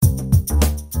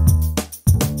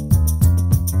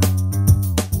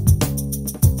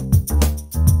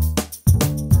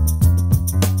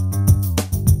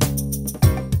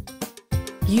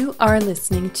are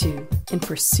listening to In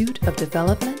Pursuit of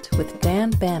Development with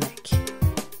Dan Bannock.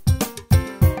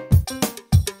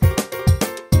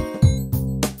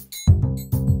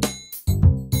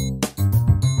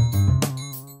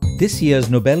 This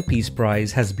year's Nobel Peace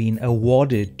Prize has been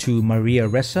awarded to Maria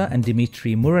Ressa and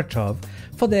Dmitry Muratov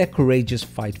for their courageous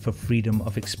fight for freedom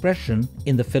of expression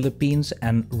in the Philippines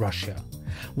and Russia.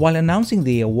 While announcing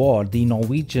the award, the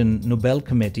Norwegian Nobel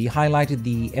Committee highlighted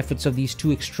the efforts of these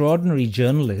two extraordinary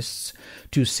journalists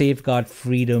to safeguard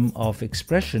freedom of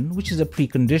expression, which is a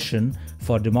precondition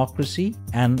for democracy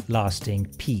and lasting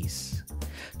peace.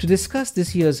 To discuss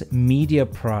this year's Media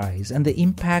Prize and the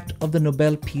impact of the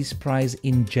Nobel Peace Prize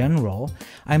in general,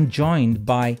 I'm joined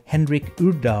by Henrik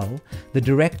Urdal, the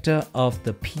director of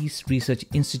the Peace Research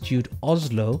Institute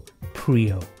Oslo,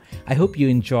 PRIO. I hope you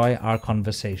enjoy our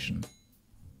conversation.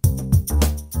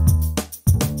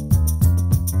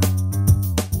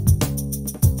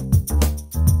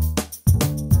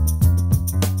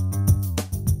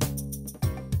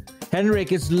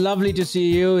 Henrik, it's lovely to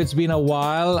see you. It's been a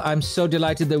while. I'm so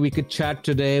delighted that we could chat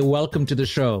today. Welcome to the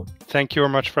show. Thank you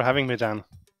very much for having me, Dan.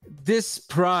 This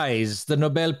prize, the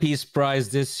Nobel Peace Prize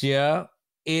this year,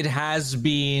 it has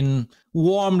been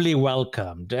warmly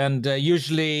welcomed. And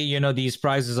usually, these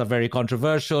prizes are very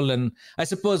controversial. And I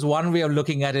suppose one way of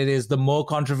looking at it is the more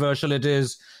controversial it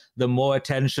is, the more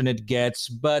attention it gets.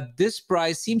 But this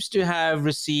prize seems to have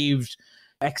received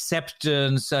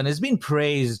acceptance and has been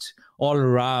praised all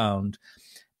around.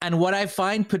 And what I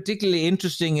find particularly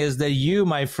interesting is that you,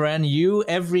 my friend, you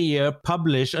every year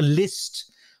publish a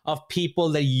list of people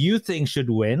that you think should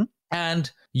win.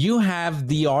 And you have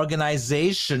the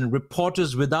organization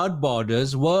Reporters Without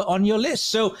Borders were on your list.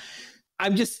 So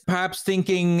I'm just perhaps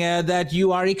thinking that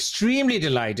you are extremely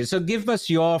delighted. So give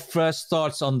us your first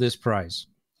thoughts on this prize.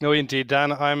 No, indeed,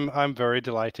 Dan. I'm very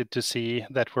delighted to see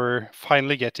that we're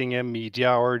finally getting a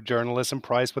media or journalism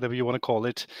prize, whatever you want to call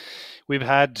it. We've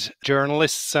had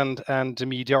journalists and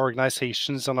media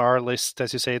organizations on our list,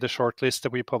 as you say, the short list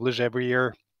that we publish every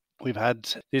year. We've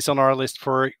had this on our list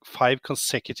for 5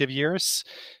 consecutive years,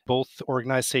 both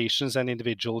organizations and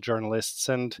individual journalists.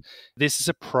 And this is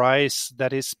a prize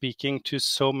that is speaking to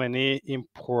so many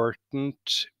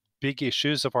important big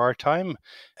issues of our time,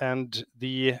 and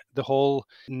the whole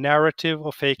narrative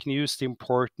of fake news, the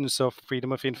importance of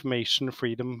freedom of information,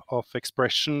 freedom of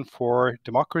expression for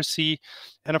democracy,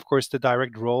 and of course the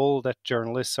direct role that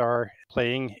journalists are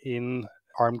playing in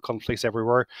armed conflicts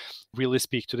everywhere, really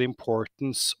speak to the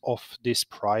importance of this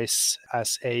prize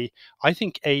as I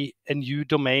think a new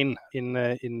domain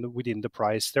within the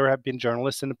prize. There have been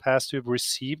journalists in the past who have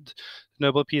received the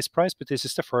Nobel Peace Prize, but this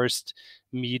is the first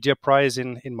media prize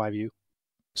in my view.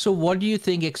 So what do you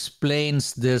think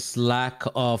explains this lack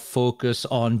of focus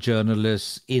on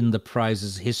journalists in the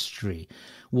prize's history?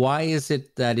 Why is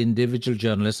it that individual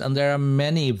journalists, and there are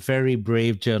many very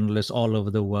brave journalists all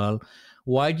over the world,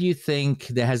 why do you think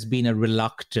there has been a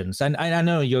reluctance? And I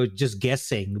know you're just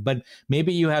guessing, but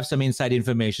maybe you have some inside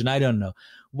information. I don't know.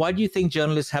 Why do you think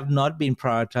journalists have not been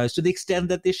prioritized to the extent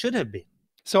that they should have been?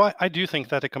 So I do think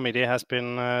that the committee has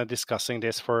been discussing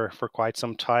this for quite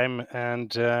some time,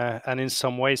 and in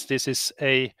some ways this is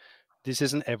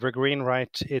an evergreen,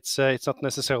 right? It's not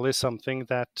necessarily something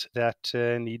that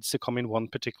needs to come in one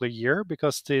particular year,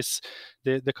 because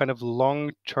the kind of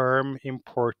long-term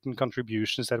important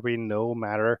contributions that we know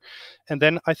matter. And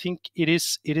then I think it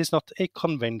is not a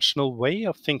conventional way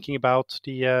of thinking about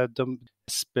the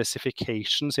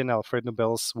specifications in Alfred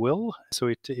Nobel's will. So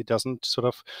it doesn't sort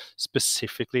of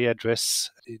specifically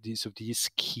address these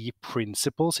key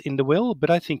principles in the will, but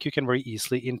I think you can very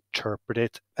easily interpret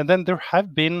it. And then there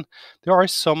are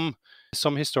some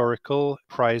historical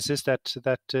prizes that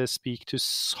speak to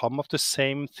some of the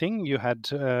same thing. You had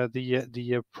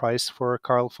the prize for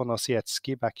Karl von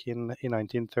Ossietzky back in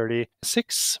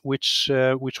 1936, which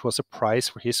was a prize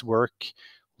for his work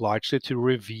largely to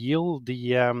reveal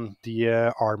the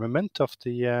armament of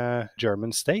the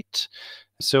German state.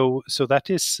 So that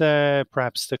is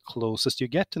perhaps the closest you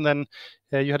get. And then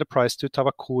you had a prize to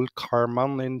Tawakkol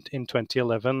Karman in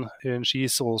 2011, and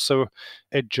she's also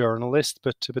a journalist,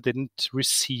 but didn't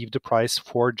receive the prize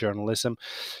for journalism.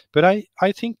 But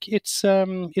I think it's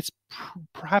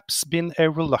perhaps been a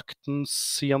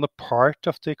reluctance on the part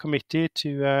of the committee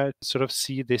to sort of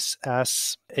see this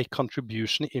as a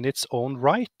contribution in its own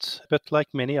right. But like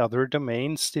many other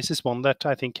domains, this is one that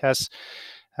I think has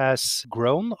has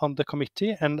grown on the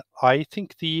committee, and I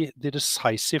think the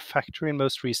decisive factor in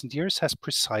most recent years has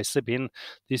precisely been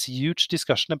this huge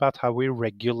discussion about how we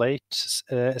regulate,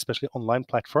 especially online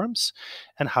platforms,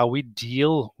 and how we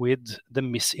deal with the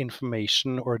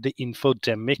misinformation or the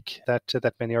infodemic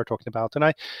that many are talking about. And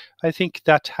I think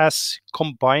that has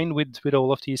combined with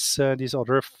all of these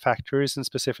other factors, and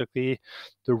specifically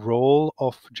the role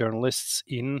of journalists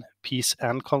in peace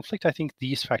and conflict. I think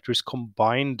these factors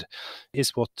combined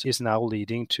is what is now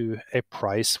leading to a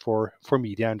prize for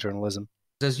media and journalism.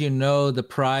 As you know, the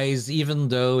prize, even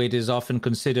though it is often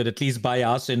considered, at least by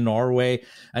us in Norway,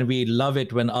 and we love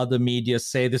it when other media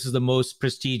say this is the most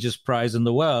prestigious prize in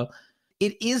the world,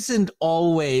 it isn't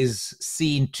always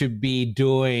seen to be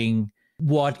doing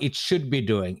what it should be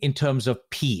doing in terms of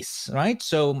peace, right?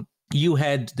 So you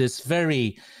had this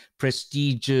very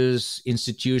prestigious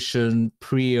institution,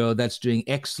 PRIO, that's doing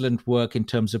excellent work in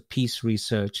terms of peace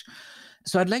research.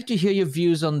 So I'd like to hear your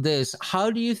views on this. How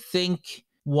do you think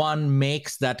one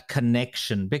makes that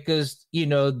connection? Because, you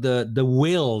know, the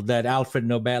will that Alfred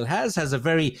Nobel has a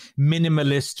very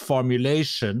minimalist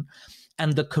formulation,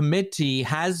 and the committee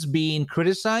has been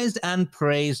criticized and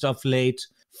praised of late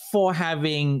for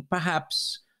having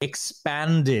perhaps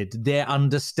expanded their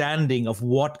understanding of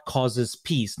what causes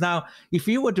peace. Now, if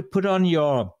you were to put on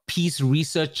your peace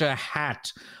researcher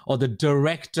hat or the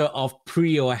director of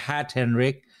PRIO hat,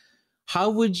 Henrik, how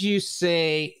would you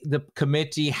say the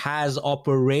committee has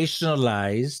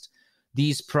operationalized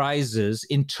these prizes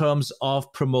in terms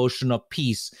of promotion of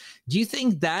peace? Do you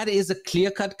think that is a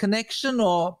clear-cut connection,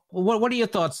 or what are your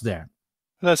thoughts there?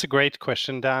 That's a great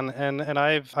question, Dan. And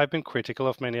I've been critical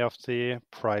of many of the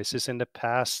prizes in the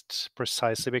past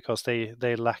precisely because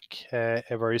they lack a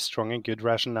very strong and good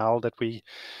rationale that we,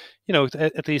 you know,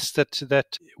 at least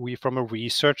that we from a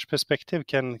research perspective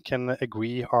can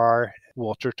agree are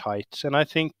watertight. And I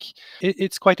think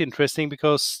it's quite interesting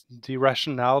because the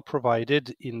rationale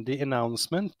provided in the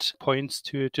announcement points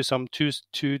to some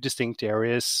two distinct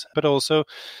areas, but also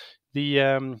the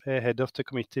head of the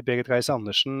committee, Berit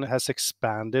Reiss-Andersen, has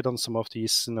expanded on some of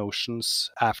these notions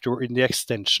after in the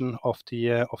extension of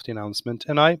the announcement.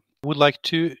 And I would like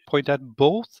to point out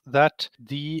both that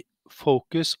the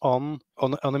focus on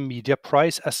a media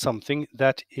prize as something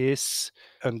that is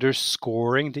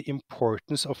underscoring the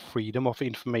importance of freedom of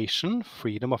information,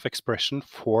 freedom of expression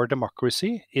for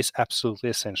democracy is absolutely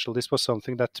essential. This was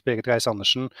something that Berit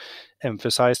Reiss-Andersen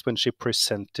emphasized when she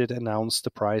announced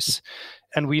the prize.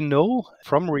 And we know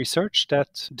from research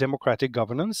that democratic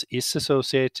governance is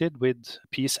associated with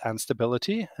peace and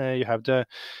stability. You have the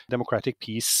democratic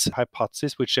peace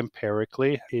hypothesis, which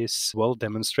empirically is well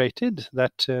demonstrated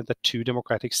that two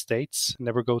democratic states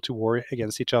never go to war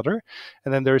against each other.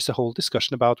 And then there is a whole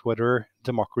discussion about whether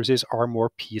democracies are more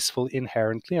peaceful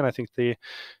inherently. And I think the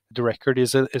record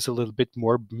is a little bit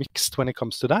more mixed when it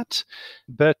comes to that.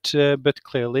 But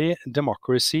clearly,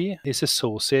 democracy is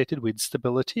associated with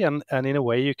stability. And in a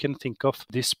way, you can think of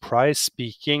this prize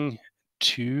speaking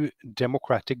to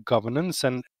democratic governance.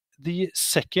 And the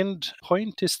second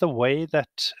point is the way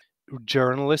that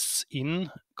journalists in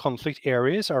conflict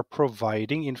areas are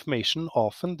providing information,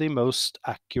 often the most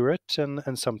accurate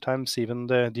and sometimes even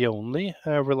the only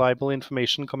reliable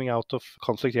information coming out of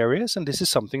conflict areas. And this is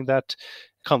something that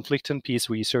conflict and peace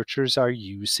researchers are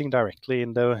using directly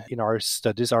in our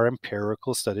studies, our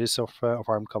empirical studies of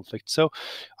armed conflict. So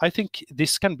I think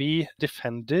this can be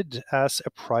defended as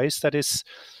a prize that is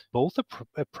both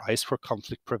a prize for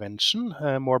conflict prevention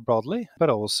more broadly, but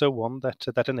also one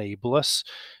that enable us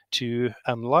to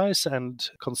analyze and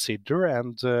consider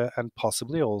and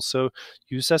possibly also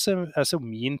use as a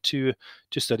mean to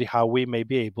study how we may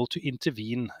be able to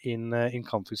intervene in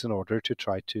conflicts in order to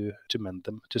try to mend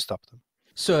them, to stop them.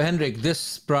 So, Henrik,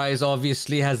 this prize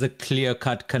obviously has a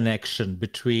clear-cut connection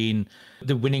between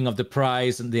the winning of the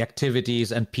prize and the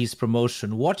activities and peace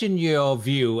promotion. What, in your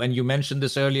view, and you mentioned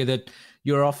this earlier, that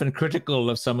you're often critical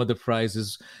of some of the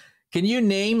prizes, can you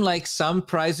name like some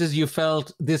prizes you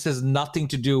felt this has nothing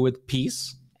to do with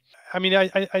peace? I mean,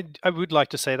 I would like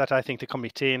to say that I think the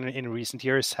committee in recent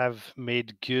years have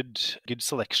made good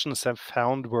selections, have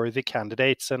found worthy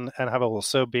candidates, and have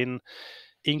also been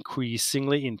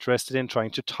increasingly interested in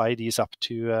trying to tie these up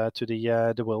to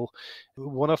the will.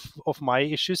 One of my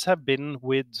issues have been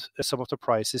with some of the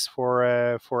prizes for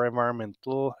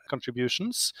environmental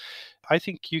contributions. I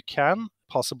think you can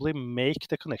possibly make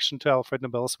the connection to Alfred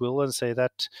Nobel's will and say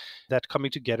that coming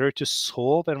together to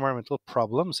solve environmental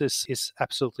problems is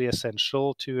absolutely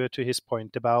essential to his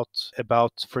point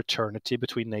about fraternity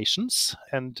between nations.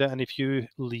 And if you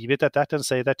leave it at that and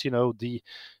say that, you know, the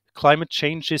climate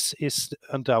change is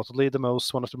undoubtedly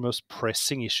one of the most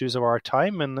pressing issues of our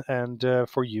time, and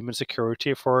for human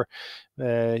security, for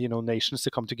nations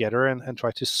to come together and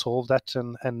try to solve that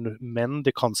and mend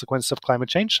the consequence of climate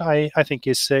change, I think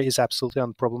is absolutely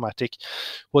unproblematic.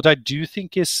 What I do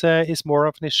think is more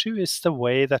of an issue is the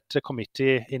way that the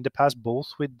committee in the past,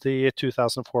 both with the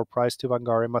 2004 prize to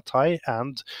Wangari Maathai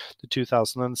and the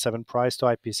 2007 prize to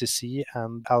IPCC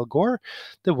and Al Gore,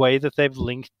 the way that they've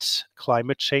linked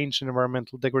climate change and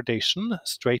environmental degradation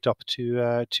straight up to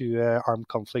armed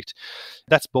conflict.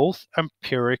 That's both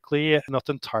empirically not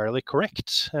entirely correct,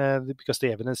 because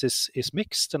the evidence is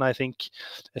mixed. And I think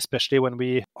especially when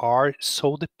we are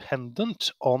so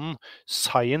dependent on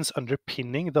science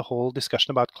underpinning the whole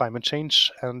discussion about climate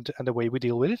change and the way we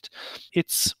deal with it,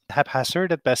 it's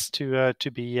haphazard at best to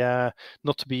be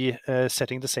not to be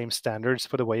setting the same standards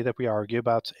for the way that we argue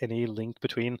about any link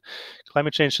between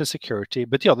climate change and security.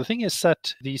 But the other thing is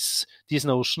that these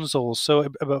notions also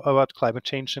about climate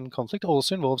change and conflict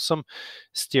also involve some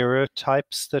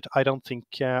stereotypes that I don't think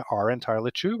are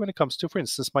entirely true when it comes to, for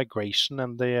instance, migration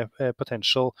and the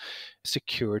potential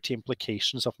security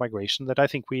implications of migration that I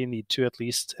think we need to at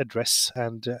least address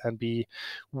and be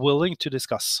willing to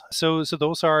discuss. So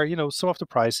those are, some of the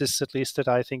prizes, at least, that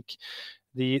I think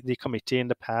the committee in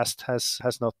the past has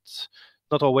not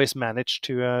always managed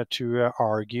to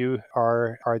argue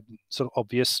are sort of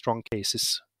obvious strong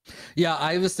cases. Yeah,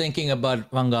 I was thinking about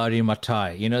Wangari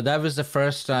Maathai. That was the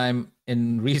first time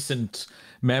in recent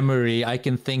memory I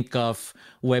can think of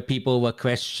where people were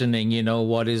questioning,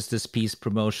 what is this peace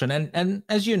promotion? And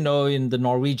as you know, in the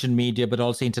Norwegian media, but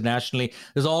also internationally,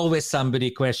 there's always somebody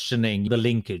questioning the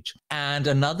linkage. And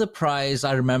another prize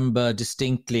I remember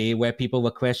distinctly where people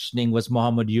were questioning was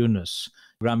Muhammad Yunus,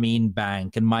 Grameen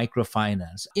Bank and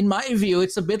microfinance. In my view,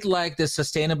 it's a bit like the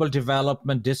sustainable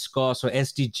development discourse or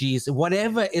SDGs.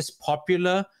 Whatever is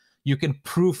popular, you can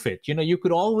proof it. You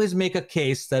could always make a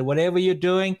case that whatever you're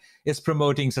doing is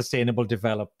promoting sustainable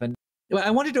development. I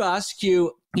wanted to ask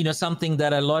you, something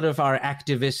that a lot of our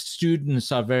activist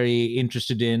students are very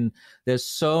interested in. There's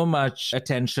so much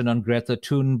attention on Greta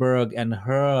Thunberg and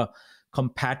her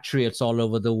compatriots all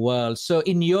over the world. So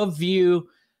in your view,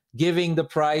 giving the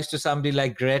prize to somebody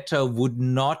like Greta would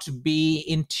not be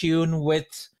in tune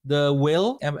with the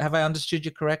will? Have I understood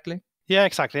you correctly? Yeah,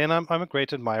 exactly. And I'm a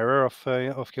great admirer of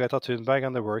Greta Thunberg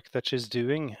and the work that she's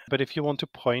doing. But if you want to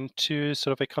point to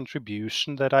sort of a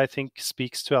contribution that I think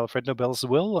speaks to Alfred Nobel's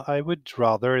will, I would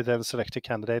rather than select a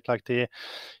candidate like the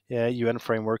UN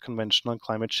Framework Convention on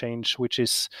Climate Change, which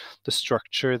is the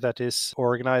structure that is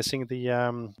organizing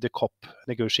the COP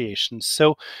negotiations.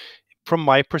 So from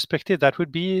my perspective, that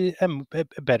would be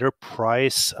a better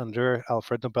prize under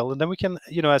Alfred Nobel. And then we can,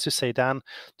 as you say, Dan,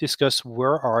 discuss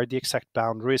where are the exact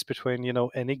boundaries between,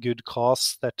 any good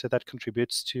cause that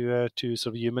contributes to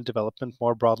sort of human development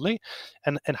more broadly,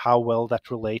 and how well that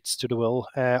relates to the will.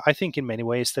 I think in many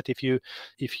ways that if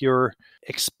you're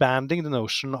expanding the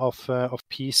notion of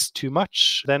peace too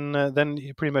much, then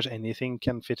pretty much anything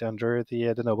can fit under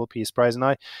the Nobel Peace Prize. And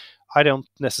I don't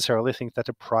necessarily think that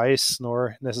the prize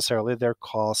nor necessarily their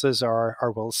causes are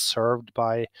well served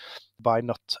by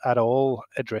not at all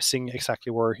addressing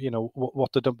exactly where,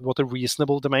 what the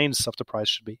reasonable domains of the prize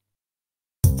should be.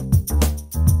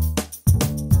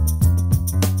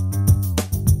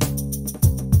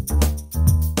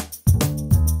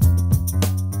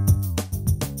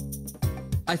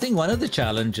 I think one of the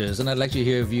challenges, and I'd like to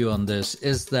hear your view on this,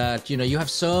 is that, you have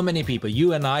so many people.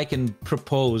 You and I can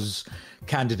propose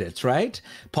candidates, right?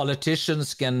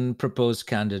 Politicians can propose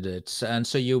candidates. And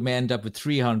so you may end up with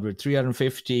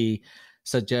 350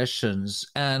 suggestions.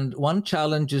 And one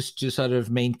challenge is to sort of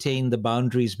maintain the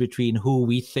boundaries between who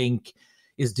we think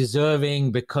is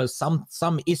deserving, because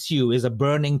some issue is a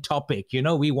burning topic.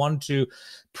 We want to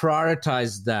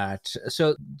prioritize that.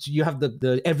 So you have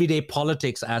the everyday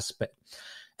politics aspect.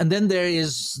 And then there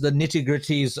is the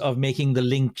nitty-gritties of making the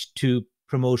link to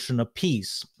promotion of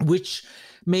peace, which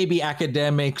maybe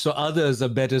academics or others are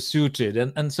better suited.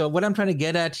 And so what I'm trying to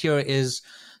get at here is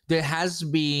there has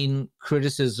been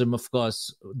criticism, of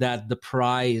course, that the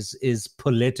prize is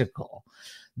political,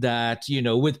 that,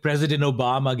 with President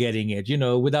Obama getting it,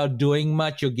 without doing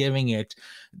much, you're giving it.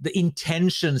 The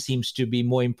intention seems to be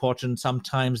more important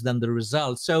sometimes than the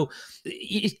result. So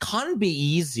it can't be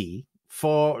easy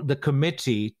for the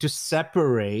committee to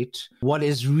separate what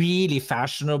is really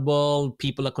fashionable,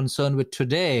 people are concerned with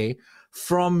today,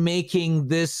 from making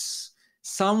this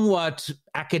somewhat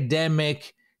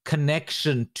academic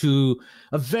connection to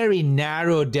a very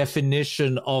narrow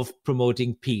definition of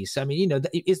promoting peace. I mean,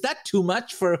 is that too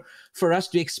much for us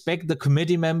to expect the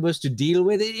committee members to deal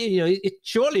with? It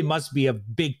surely must be a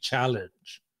big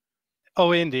challenge.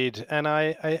 Oh, indeed. And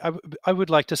I would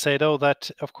like to say, though,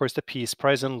 that, of course, the Peace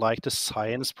Prize, unlike the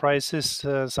science prizes,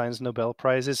 science Nobel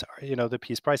Prizes, the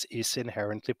Peace Prize is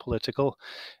inherently political.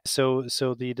 So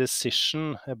the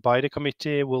decision by the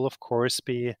committee will, of course,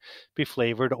 be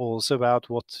flavored also about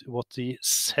what the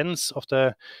sense of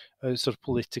the sort of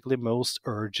politically most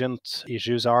urgent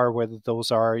issues are, whether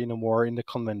those are more in the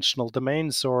conventional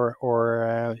domains or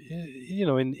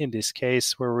in this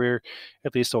case where we're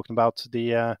at least talking about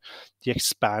the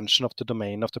expansion of the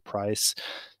domain of the prize.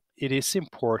 It is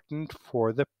important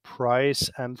for the prize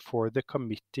and for the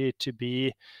committee to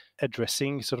be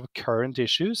addressing sort of current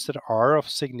issues that are of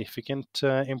significant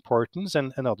importance,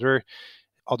 and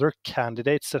other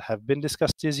candidates that have been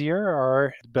discussed this year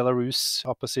are Belarus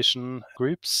opposition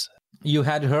groups. You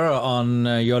had her on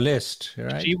your list,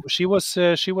 right? She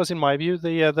was in my view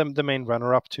the main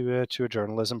runner-up to a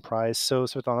journalism prize. So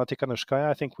Svetlana Tikhanovskaya,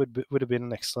 I think, would have been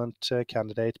an excellent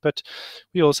candidate. But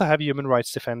we also have human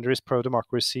rights defenders,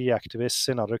 pro-democracy activists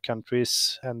in other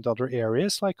countries and other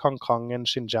areas like Hong Kong and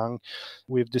Xinjiang.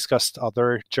 We've discussed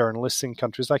other journalists in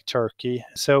countries like Turkey.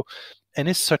 So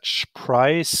any such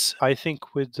prize, I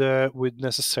think, would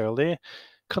necessarily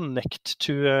connect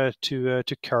to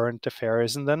current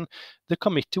affairs, and then the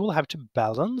committee will have to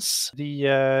balance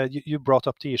the. You brought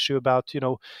up the issue about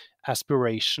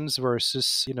aspirations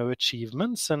versus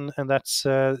achievements, and that's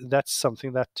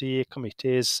something that the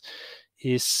committee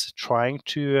is trying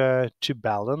to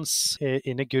balance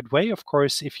in a good way. Of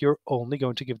course, if you're only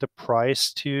going to give the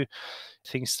prize to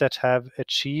things that have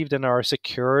achieved and are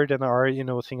secured and are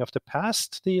a thing of the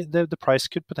past, the prize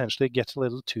could potentially get a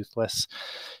little toothless.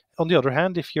 On the other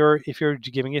hand, if you're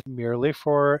giving it merely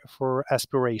for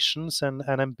aspirations and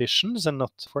ambitions and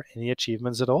not for any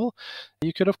achievements at all,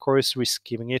 you could of course risk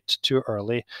giving it too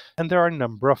early. And there are a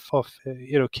number of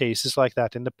cases like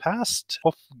that in the past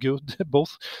of good,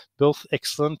 both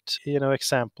excellent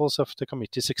examples of the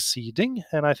committee succeeding.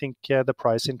 And I think the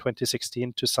prize in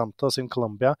 2016 to Santos in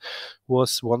Colombia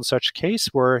was one such case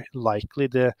where likely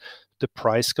the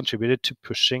prize contributed to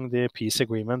pushing the peace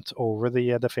agreement over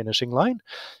the finishing line.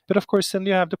 But of course, then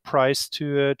you have the prize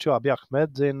to Abiy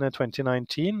Ahmed in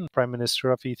 2019, Prime Minister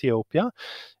of Ethiopia.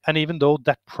 And even though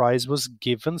that prize was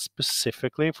given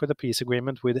specifically for the peace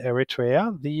agreement with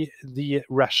Eritrea, the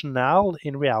rationale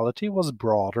in reality was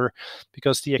broader,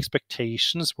 because the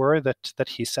expectations were that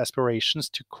his aspirations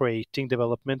to creating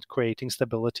development, creating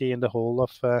stability in the whole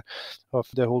of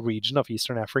the whole region of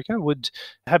Eastern Africa would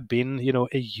have been,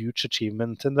 a huge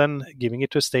achievement. And then giving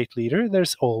it to a state leader,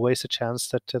 there's always a chance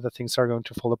that things are going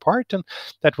to fall apart. And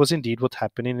that was indeed what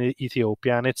happened in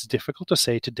Ethiopia. And it's difficult to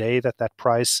say today that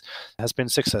prize has been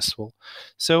successful.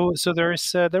 So there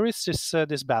is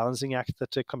this balancing act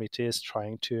that the committee is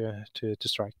trying to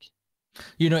strike.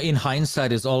 In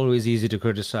hindsight, it's always easy to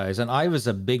criticize. And I was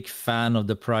a big fan of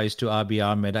the prize to Abiy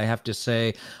Ahmed. I have to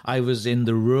say, I was in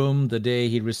the room the day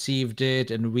he received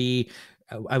it, and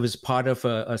I was part of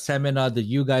a seminar that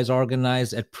you guys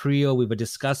organized at PRIO. We were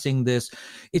discussing this.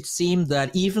 It seemed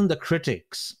that even the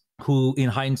critics, who in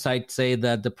hindsight say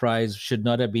that the prize should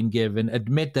not have been given,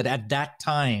 admit that at that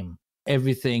time,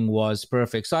 everything was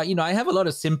perfect. So, I have a lot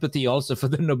of sympathy also for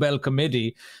the Nobel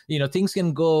Committee. Things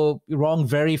can go wrong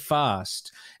very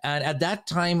fast. And at that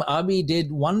time, Abiy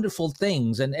did wonderful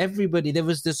things, and there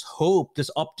was this hope,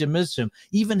 this optimism.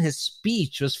 Even his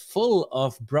speech was full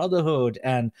of brotherhood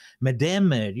and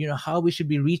medemer, how we should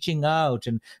be reaching out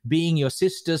and being your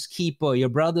sister's keeper, your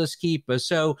brother's keeper.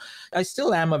 So I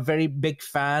still am a very big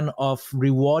fan of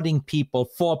rewarding people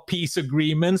for peace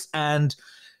agreements and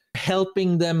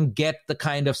helping them get the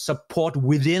kind of support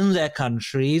within their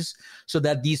countries so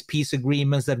that these peace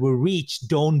agreements that were reached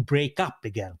don't break up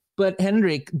again. But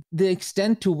Henrik, the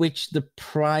extent to which the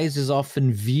prize is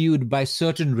often viewed by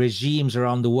certain regimes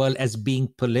around the world as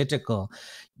being political,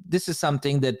 this is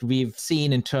something that we've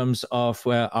seen in terms of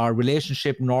our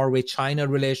relationship, Norway-China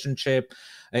relationship,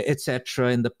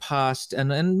 etc. in the past,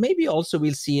 and maybe also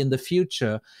we'll see in the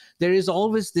future. There is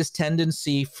always this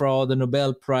tendency for the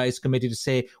Nobel Prize Committee to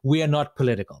say, we are not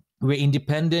political. We're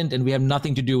independent and we have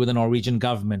nothing to do with the Norwegian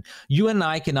government. You and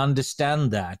I can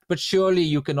understand that, but surely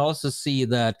you can also see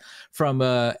that from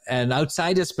an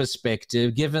outsider's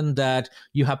perspective, given that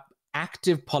you have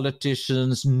active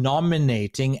politicians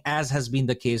nominating, as has been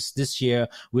the case this year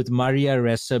with Maria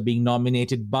Ressa being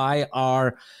nominated by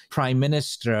our Prime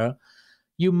Minister,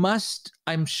 you must,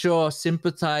 I'm sure,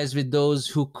 sympathize with those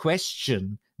who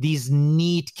question these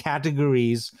neat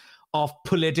categories of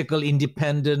political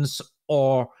independence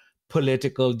or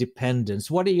political dependence.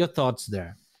 What are your thoughts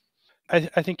there?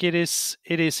 I think it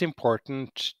is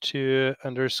important to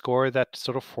underscore that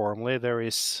sort of formally there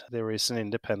is an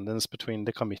independence between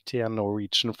the committee and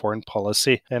Norwegian foreign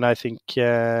policy, and I think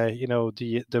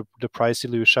the prize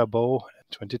du Chabot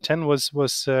 2010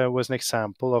 was an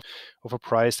example of a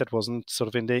prize that wasn't sort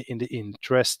of in the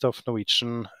interest of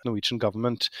Norwegian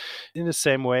government. In the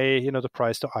same way, the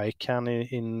prize to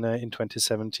ICANN in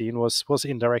 2017 was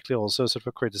indirectly also sort of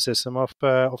a criticism of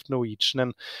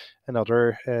Norwegian and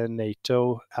other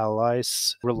NATO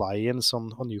allies' reliance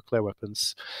on nuclear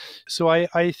weapons. So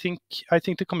I think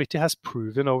the committee has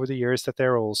proven over the years that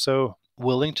they're also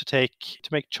willing to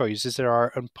make choices that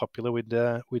are unpopular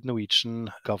with Norwegian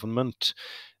government.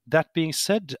 That being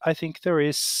said, I think there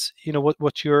is,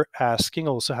 what you're asking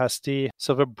also has the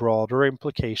sort of a broader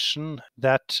implication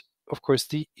that, of course,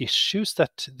 the issues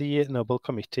that the Nobel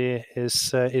Committee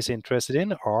is interested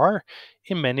in are,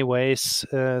 in many ways,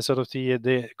 sort of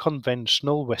the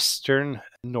conventional Western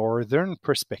Northern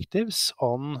perspectives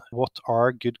on what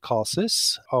are good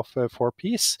causes for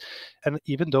peace. And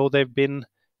even though they've been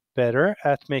better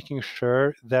at making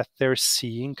sure that they're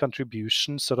seeing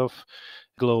contributions sort of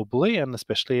globally, and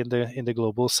especially in the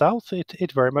global south,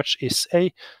 it very much is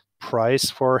a prize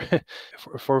for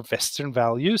Western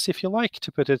values, if you like,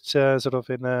 to put it sort of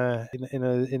in a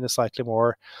slightly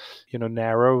more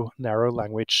narrow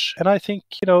language. And I think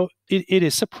it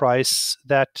is a prize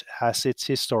that has its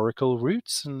historical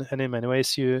roots, and in many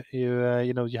ways you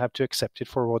have to accept it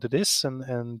for what it is,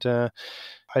 and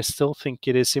I still think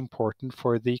it is important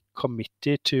for the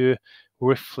committee to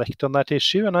reflect on that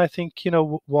issue. And I think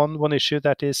one issue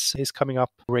that is coming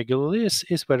up regularly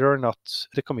is whether or not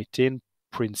the committee in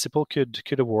principle could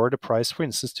award a prize, for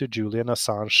instance, to Julian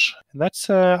Assange. And that's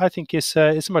I think is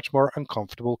a much more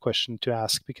uncomfortable question to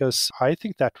ask, because I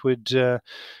think that would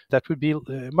be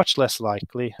much less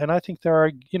likely. And I think there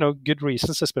are good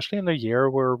reasons, especially in a year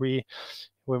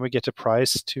when we get a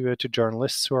prize to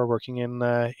journalists who are working in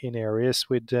areas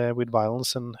with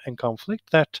violence and conflict,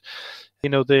 that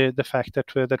the fact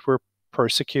that we're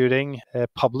persecuting a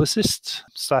publicist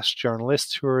 /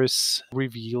 journalist who is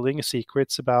revealing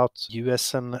secrets about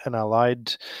US and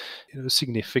allied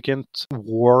significant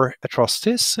war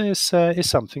atrocities is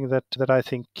something that I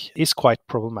think is quite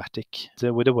problematic,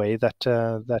 with the way that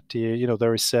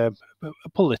there is a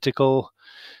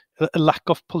lack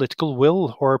of political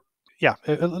will, or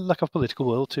a lack of political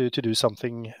will to do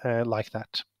something like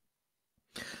that.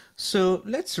 So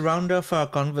let's round off our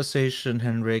conversation,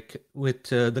 Henrik, with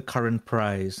the current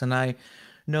prize. And I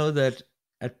know that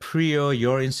at PRIO,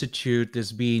 your institute,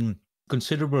 there's been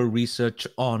considerable research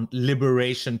on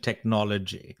liberation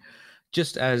technology,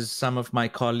 just as some of my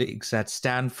colleagues at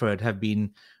Stanford have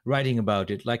been writing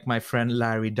about it, like my friend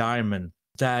Larry Diamond,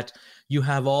 that you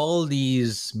have all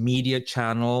these media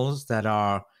channels that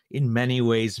are in many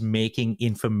ways making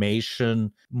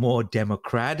information more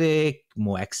democratic,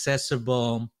 more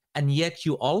accessible. And yet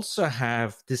you also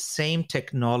have the same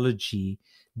technology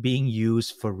being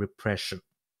used for repression.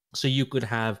 So you could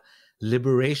have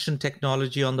liberation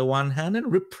technology on the one hand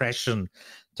and repression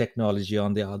technology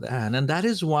on the other hand. And that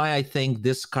is why I think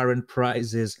this current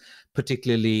prize is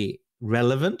particularly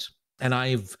relevant. And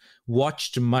I've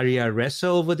watched Maria Ressa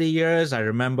over the years. I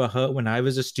remember her when I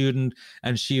was a student,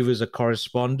 and she was a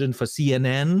correspondent for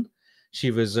CNN.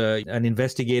 She was an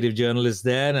investigative journalist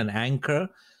there, an anchor.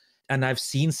 And I've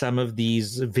seen some of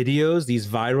these videos, these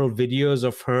viral videos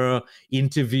of her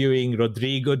interviewing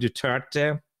Rodrigo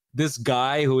Duterte, this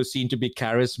guy who is seen to be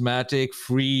charismatic,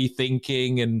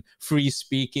 free-thinking and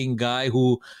free-speaking guy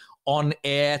who on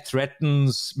air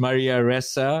threatens Maria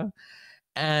Ressa.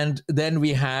 And then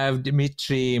we have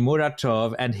Dmitry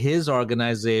Muratov and his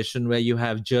organization, where you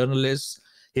have journalists,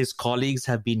 his colleagues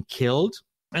have been killed.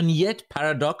 And yet,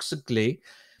 paradoxically,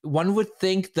 one would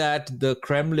think that the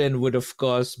Kremlin would, of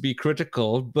course, be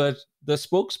critical, but the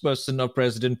spokesperson of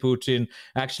President Putin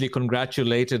actually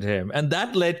congratulated him. And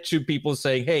that led to people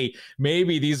saying, hey,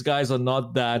 maybe these guys are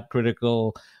not that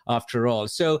critical after all.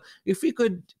 So if we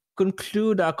could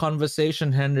conclude our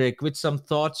conversation, Henrik, with some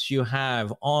thoughts you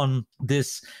have on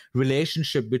this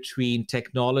relationship between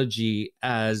technology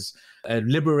as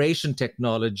liberation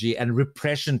technology and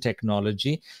repression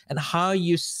technology, and how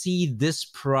you see this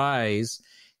prize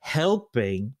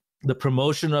helping the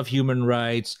promotion of human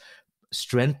rights,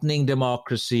 strengthening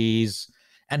democracies,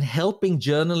 and helping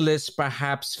journalists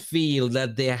perhaps feel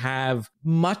that they have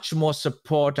much more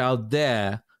support out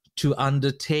there to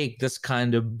undertake this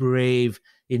kind of brave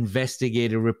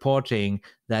investigative reporting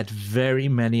that very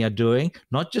many are doing,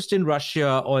 not just in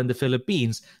Russia or in the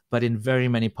Philippines, but in very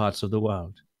many parts of the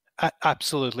world.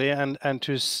 Absolutely, and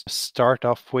to start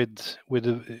off with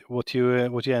what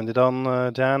you ended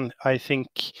on, Dan, I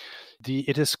think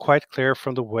it is quite clear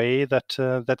from the way that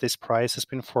that this prize has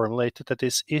been formulated that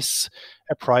this is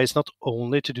a prize not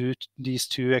only to do these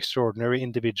two extraordinary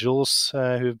individuals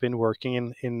who've been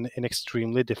working in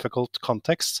extremely difficult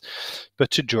contexts, but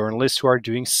to journalists who are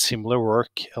doing similar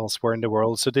work elsewhere in the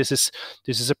world. So this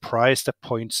is a prize that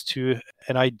points to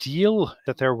an ideal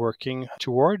that they're working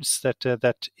towards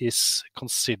that is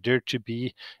considered to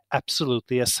be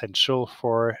absolutely essential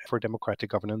for democratic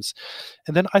governance.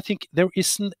 And then I think there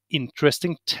is an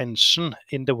interesting tension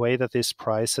in the way that this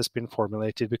prize has been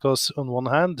formulated, because on one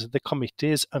hand, the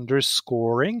committee is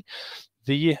underscoring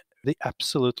the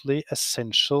absolutely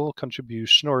essential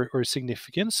contribution or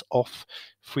significance of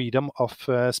freedom of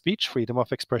speech, freedom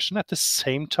of expression, at the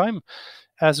same time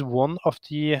as one of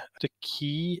the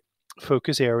key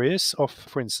focus areas of,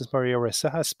 for instance, Maria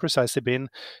Ressa has precisely been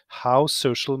how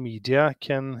social media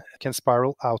can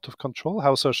spiral out of control,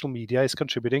 how social media is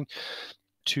contributing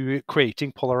to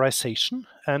creating polarization,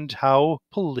 and how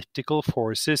political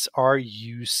forces are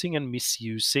using and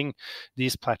misusing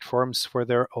these platforms for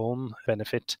their own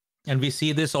benefit. And we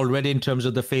see this already in terms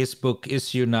of the Facebook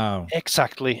issue now.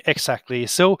 Exactly.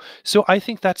 So I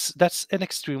think that's an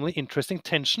extremely interesting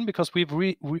tension, because we've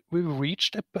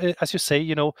reached, as you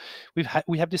say,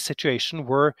 we have this situation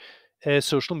where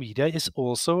social media is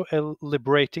also a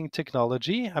liberating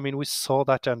technology. I mean, we saw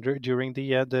that during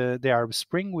the Arab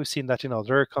Spring. We've seen that in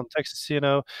other contexts.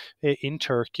 In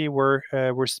Turkey, where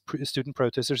student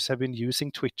protesters have been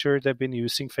using Twitter, they've been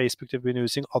using Facebook, they've been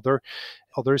using other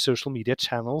social media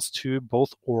channels to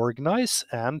both organize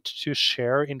and to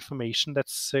share information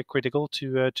that's critical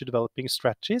to developing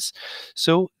strategies.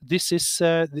 So this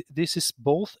is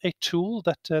both a tool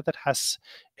that has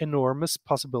enormous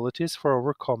possibilities for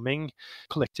overcoming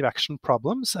collective action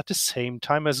problems, at the same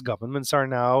time as governments are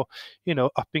now,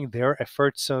 upping their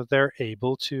efforts so they're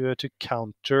able to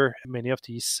counter many of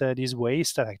these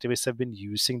ways that activists have been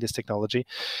using this technology.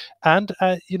 And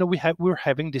we're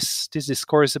having this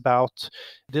discourse about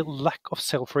the lack of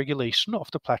self-regulation of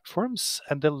the platforms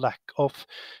and the lack of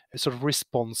sort of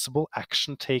responsible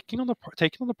action taken on the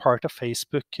part of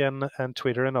Facebook and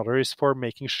Twitter and others for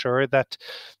making sure that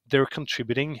they're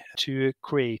contributing to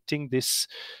creating this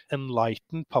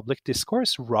enlightened public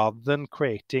discourse rather than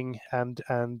creating and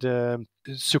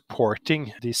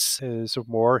supporting this sort of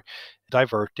more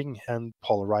diverting and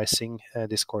polarizing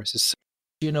discourses.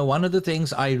 One of the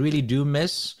things I really do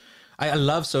miss, I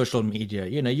love social media.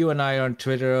 You and I are on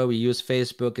Twitter, we use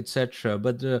Facebook, etc.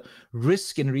 But the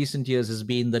risk in recent years has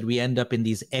been that we end up in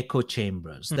these echo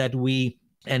chambers, that we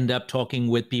end up talking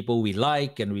with people we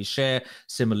like and we share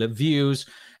similar views.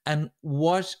 And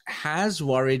what has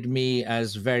worried me,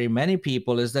 as very many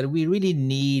people, is that we really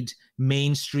need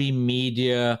mainstream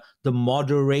media, the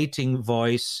moderating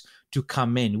voice, to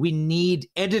come in. We need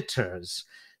editors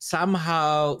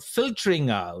somehow filtering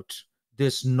out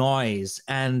this noise,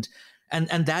 and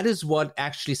that is what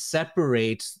actually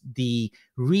separates the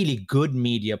really good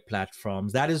media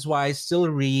platforms. That is why I still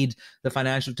read the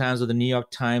Financial Times or the New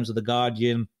York Times or the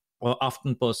Guardian or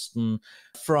Aftenposten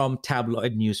from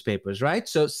tabloid newspapers, right?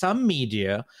 So some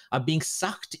media are being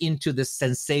sucked into the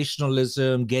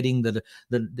sensationalism, getting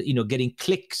getting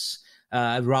clicks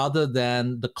rather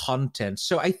than the content.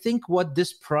 So I think what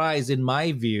this prize, in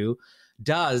my view,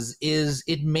 does is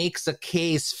it makes a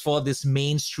case for this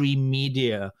mainstream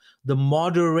media, the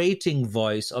moderating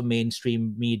voice of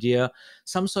mainstream media,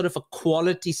 some sort of a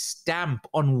quality stamp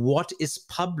on what is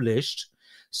published.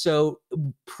 So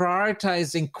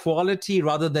prioritizing quality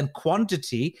rather than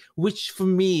quantity, which for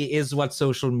me is what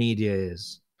social media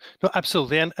is. No,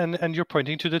 absolutely, and you're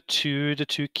pointing to the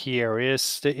two key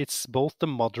areas. It's both the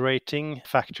moderating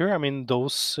factor. I mean,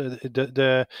 those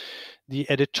the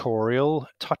editorial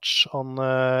touch on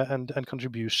and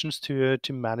contributions to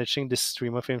managing this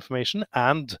stream of information,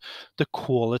 and the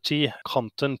quality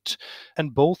content,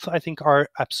 and both I think are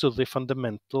absolutely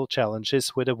fundamental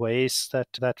challenges with the ways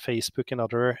that Facebook and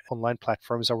other online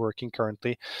platforms are working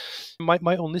currently.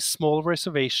 My only small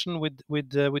reservation with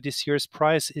this year's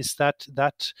prize is that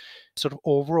sort of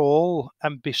overall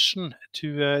ambition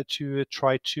to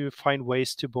try to find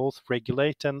ways to both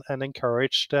regulate and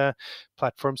encourage the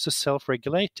platforms to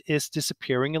self-regulate is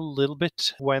disappearing a little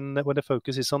bit when the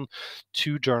focus is on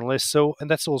two journalists. So, and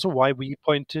that's also why we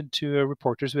pointed to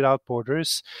Reporters Without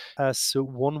Borders as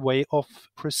one way of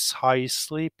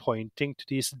precisely pointing to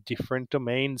these different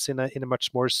domains in a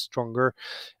much more stronger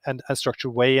and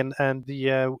structured way. And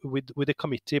with the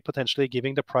committee potentially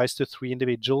giving the prize to 3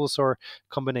 individuals or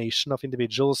combination of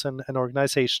individuals and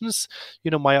organizations,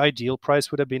 my ideal prize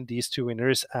would have been these 2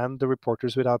 winners and the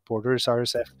Reporters Without Borders,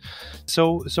 RSF.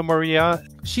 So Maria,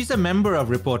 she's a member of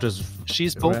Reporters.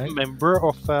 She's both a member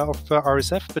of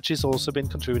RSF, but she's also been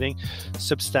contributing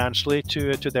substantially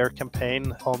to their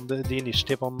campaign on the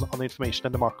initiative on information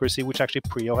and democracy, which actually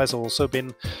PRIO has also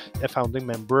been a founding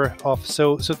member of.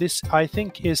 So this, I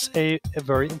think, is a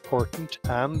very important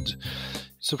and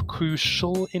sort of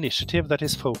crucial initiative that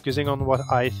is focusing on what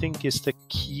I think is the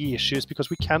key issues, because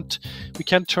we can't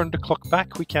turn the clock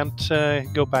back. We can't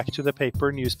go back to the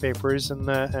newspapers and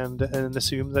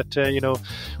assume that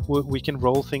we can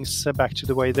roll things back to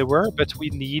the way they were. But we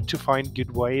need to find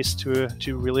good ways to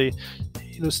really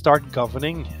start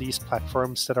governing these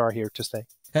platforms that are here to stay.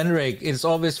 Henrik, it's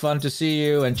always fun to see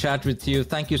you and chat with you.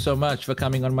 Thank you so much for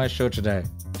coming on my show today.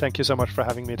 Thank you so much for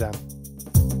having me, Dan.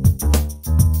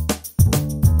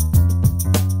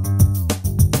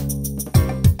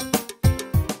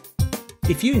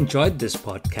 If you enjoyed this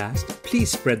podcast,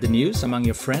 please spread the news among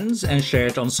your friends and share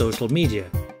it on social media.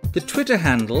 The Twitter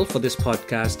handle for this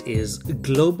podcast is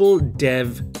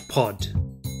GlobalDevPod.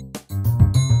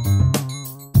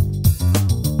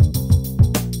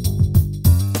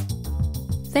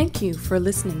 Thank you for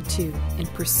listening to In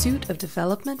Pursuit of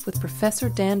Development with Professor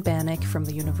Dan Bannock from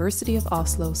the University of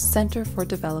Oslo's Center for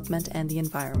Development and the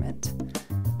Environment.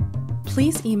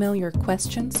 Please email your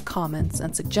questions, comments,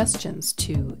 and suggestions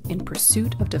to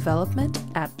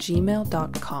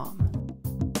inpursuitofdevelopment@gmail.com.